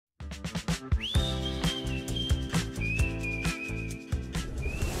Our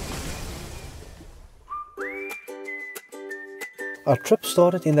trip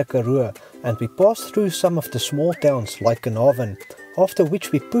started in the Karoo and we passed through some of the small towns like Langebaan, after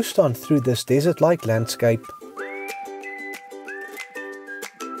which we pushed on through this desert-like landscape.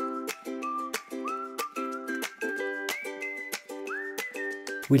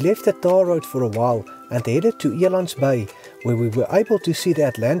 We left the tar road for a while and headed to Elands Bay, where we were able to see the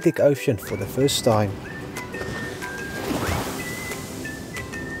Atlantic Ocean for the first time.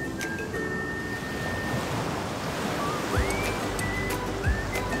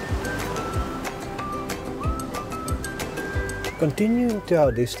 Continuing to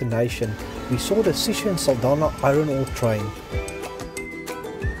our destination, we saw the Sishen-Saldanha iron ore train.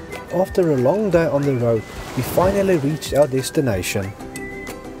 After a long day on the road, we finally reached our destination.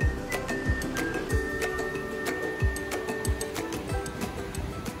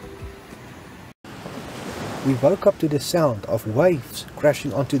 We woke up to the sound of waves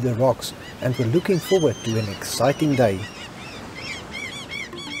crashing onto the rocks and were looking forward to an exciting day.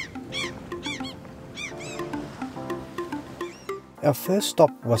 Our first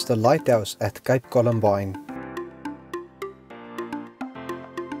stop was the lighthouse at Cape Columbine.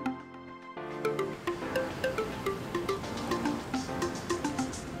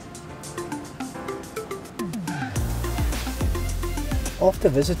 After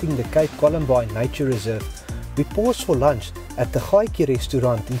visiting the Cape Columbine Nature Reserve, we paused for lunch at the Gaaitjie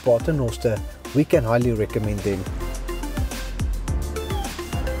restaurant in Paternoster. We can highly recommend them.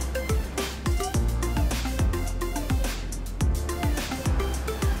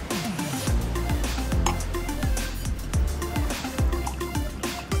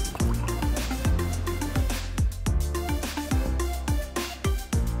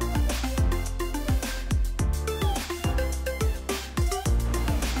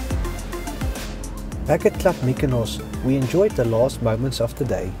 Back at Club Mykonos, we enjoyed the last moments of the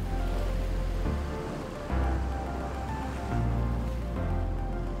day.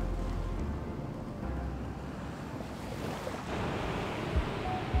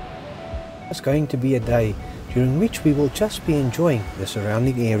 It's going to be a day during which we will just be enjoying the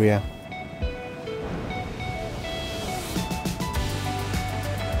surrounding area.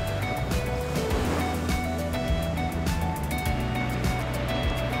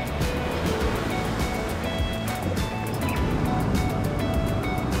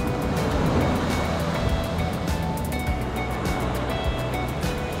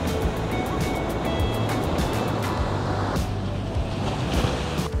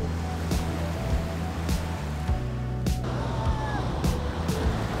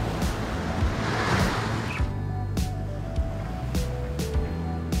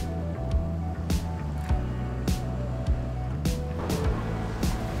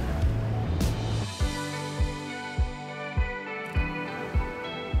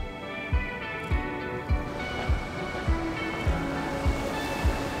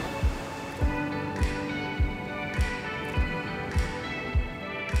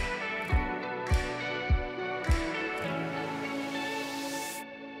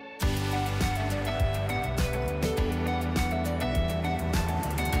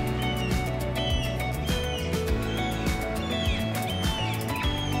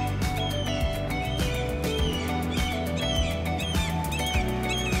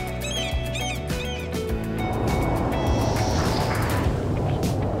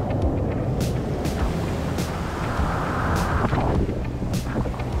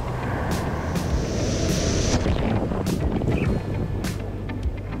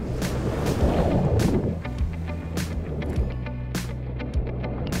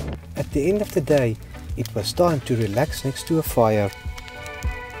 At the end of the day, it was time to relax next to a fire.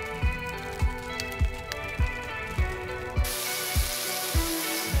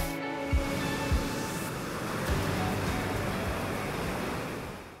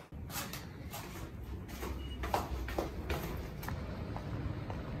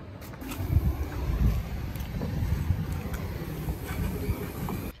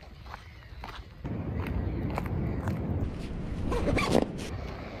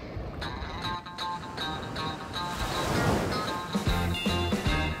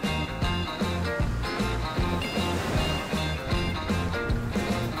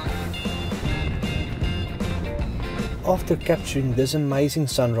 After capturing this amazing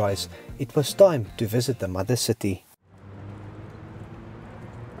sunrise, it was time to visit the mother city.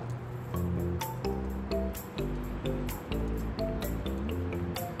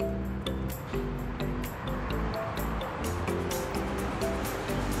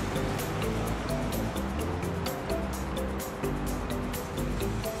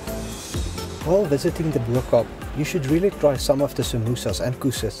 While visiting the bo-kaap, you should really try some of the samosas and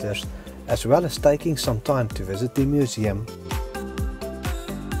koesisters, as well as taking some time to visit the museum.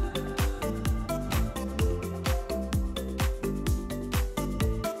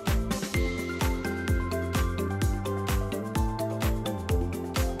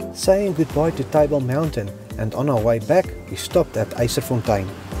 Saying goodbye to Table Mountain, and on our way back we stopped at IJserfontein.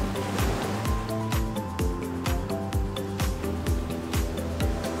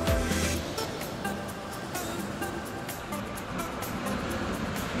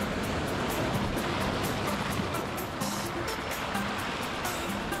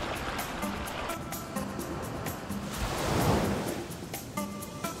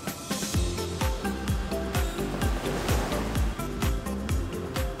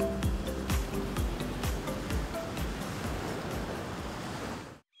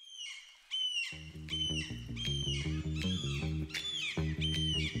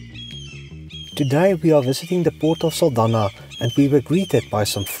 Today we are visiting the port of Saldanha, and we were greeted by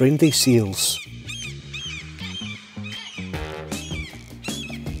some friendly seals.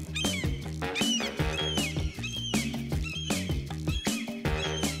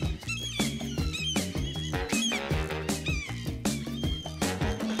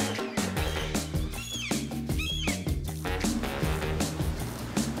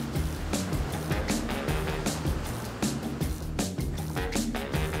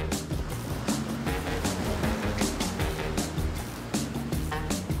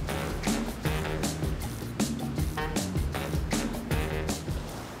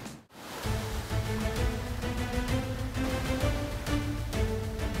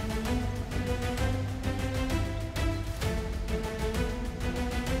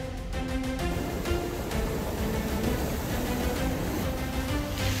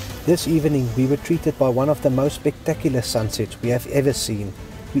 This evening we were treated by one of the most spectacular sunsets we have ever seen.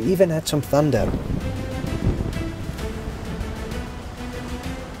 We even had some thunder.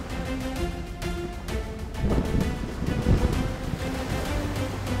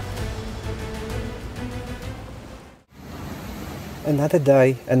 Another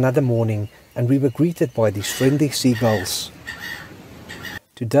day, another morning, and we were greeted by these friendly seagulls.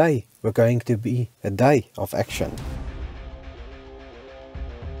 Today we're going to be a day of action.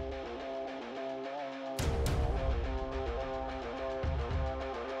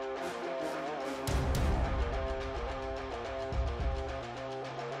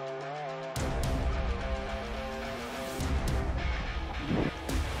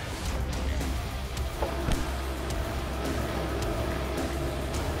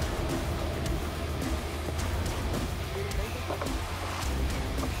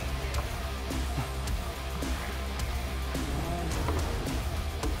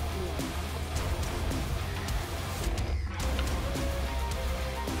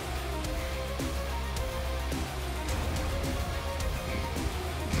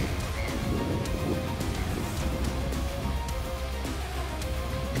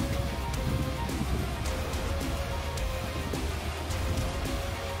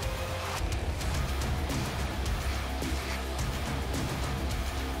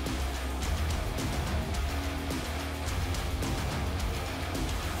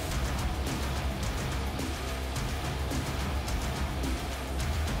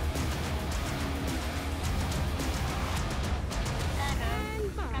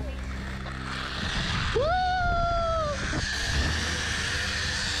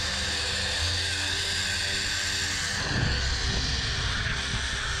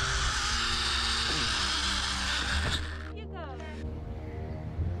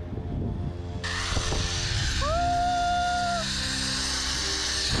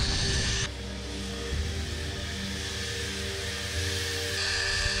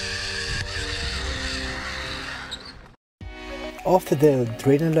 After the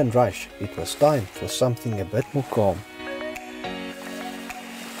adrenaline rush, it was time for something a bit more calm.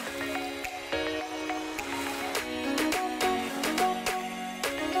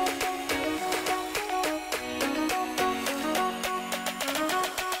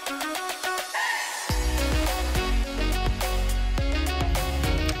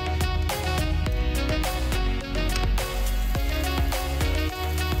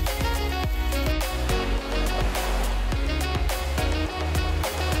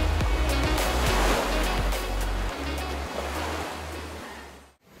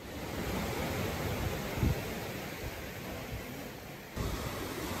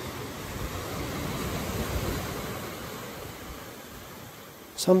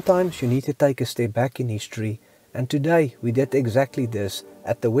 Sometimes you need to take a step back in history, and today we did exactly this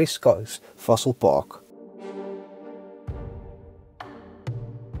at the West Coast Fossil Park.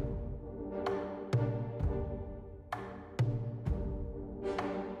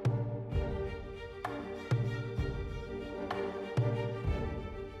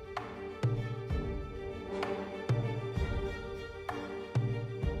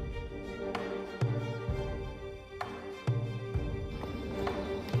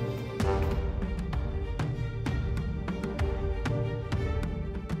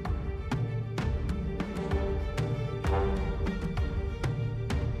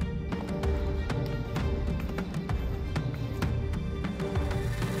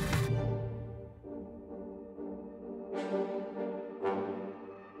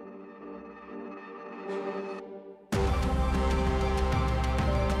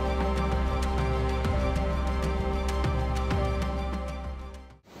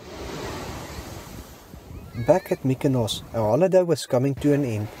 back at Mykonos, our holiday was coming to an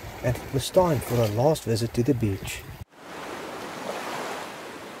end and it was time for our last visit to the beach.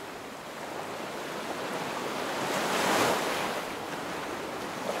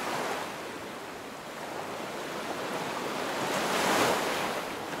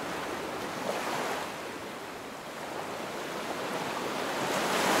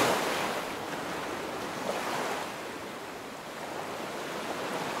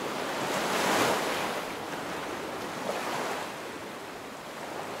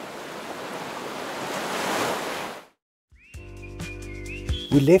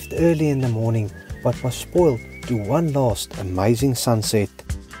 We left early in the morning, but was spoiled to one last amazing sunset.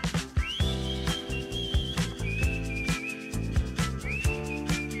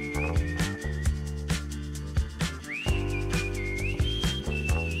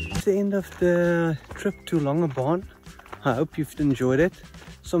 It's the end of the trip to Langebaan. I hope you've enjoyed it.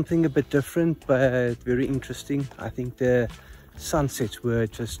 Something a bit different, but very interesting. I think the sunsets were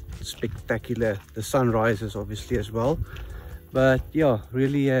just spectacular. The sunrises obviously as well. But yeah,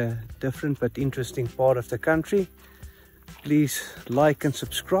 really a different but interesting part of the country. Please like and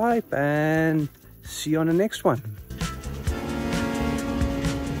subscribe, and see you on the next one.